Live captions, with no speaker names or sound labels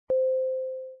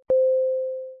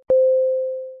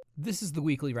This is the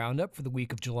weekly roundup for the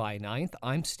week of July 9th.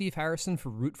 I'm Steve Harrison for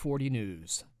Route 40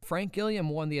 News. Frank Gilliam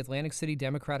won the Atlantic City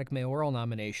Democratic mayoral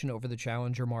nomination over the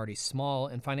challenger Marty Small,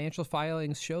 and financial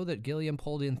filings show that Gilliam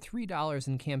pulled in $3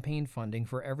 in campaign funding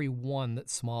for every one that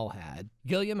Small had.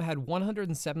 Gilliam had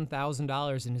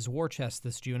 $107,000 in his war chest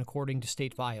this June, according to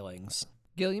state filings.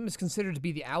 Gilliam is considered to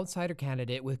be the outsider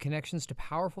candidate with connections to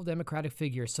powerful Democratic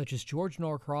figures such as George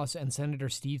Norcross and Senator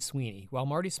Steve Sweeney, while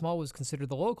Marty Small was considered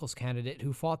the locals candidate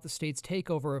who fought the state's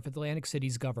takeover of Atlantic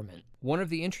City's government. One of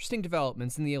the interesting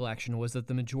developments in the election was that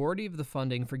the majority of the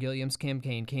funding for Gilliam's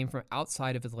campaign came from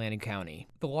outside of Atlantic County.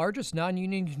 The largest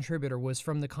non-union contributor was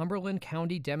from the Cumberland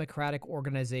County Democratic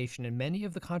Organization, and many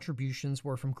of the contributions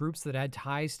were from groups that had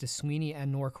ties to Sweeney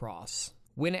and Norcross.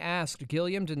 When asked,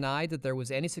 Gilliam denied that there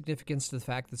was any significance to the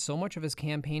fact that so much of his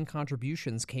campaign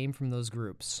contributions came from those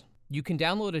groups. You can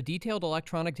download a detailed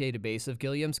electronic database of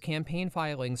Gilliam's campaign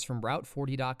filings from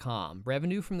Route40.com.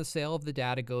 Revenue from the sale of the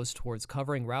data goes towards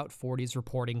covering Route 40's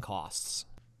reporting costs.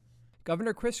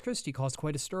 Governor Chris Christie caused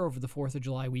quite a stir over the 4th of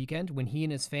July weekend when he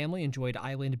and his family enjoyed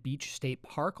Island Beach State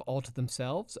Park all to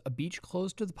themselves, a beach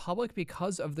closed to the public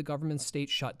because of the government's state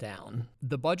shutdown.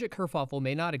 The budget kerfuffle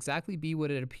may not exactly be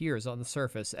what it appears on the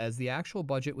surface, as the actual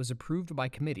budget was approved by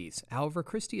committees. However,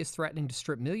 Christie is threatening to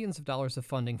strip millions of dollars of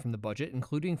funding from the budget,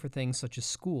 including for things such as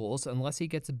schools, unless he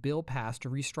gets a bill passed to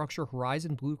restructure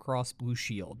Horizon Blue Cross Blue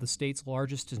Shield, the state's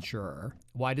largest insurer.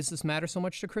 Why does this matter so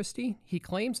much to Christie? He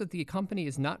claims that the company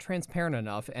is not transparent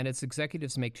enough and its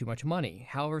executives make too much money.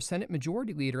 However, Senate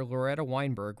Majority Leader Loretta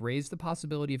Weinberg raised the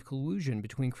possibility of collusion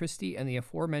between Christie and the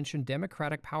aforementioned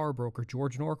Democratic power broker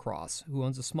George Norcross, who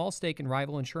owns a small stake in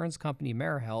rival insurance company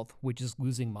AmeriHealth, which is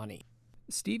losing money.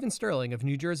 Stephen Sterling of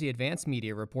New Jersey Advanced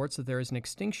Media reports that there is an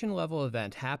extinction-level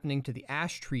event happening to the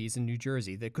ash trees in New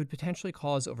Jersey that could potentially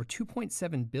cause over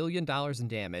 $2.7 billion in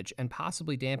damage and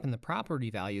possibly dampen the property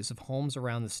values of homes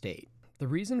around the state. The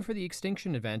reason for the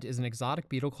extinction event is an exotic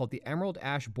beetle called the emerald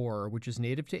ash borer, which is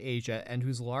native to Asia and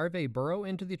whose larvae burrow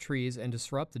into the trees and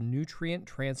disrupt the nutrient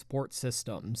transport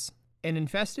systems. An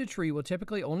infested tree will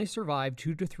typically only survive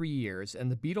 2 to 3 years,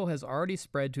 and the beetle has already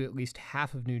spread to at least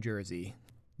half of New Jersey.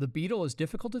 The beetle is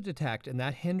difficult to detect, and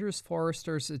that hinders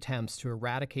foresters' attempts to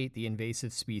eradicate the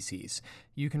invasive species.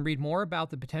 You can read more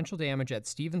about the potential damage at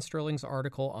Stephen Sterling's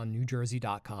article on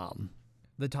NewJersey.com.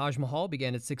 The Taj Mahal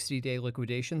began its 60-day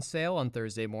liquidation sale on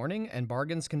Thursday morning, and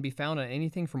bargains can be found on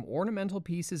anything from ornamental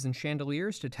pieces and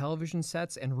chandeliers to television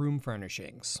sets and room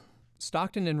furnishings.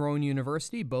 Stockton and Rowan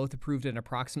University both approved an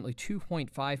approximately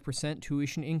 2.5%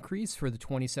 tuition increase for the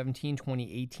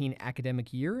 2017-2018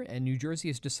 academic year, and New Jersey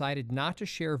has decided not to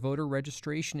share voter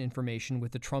registration information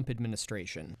with the Trump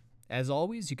administration. As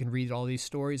always, you can read all these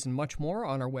stories and much more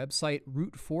on our website,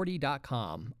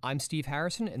 Route40.com. I'm Steve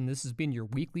Harrison, and this has been your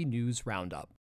weekly news roundup.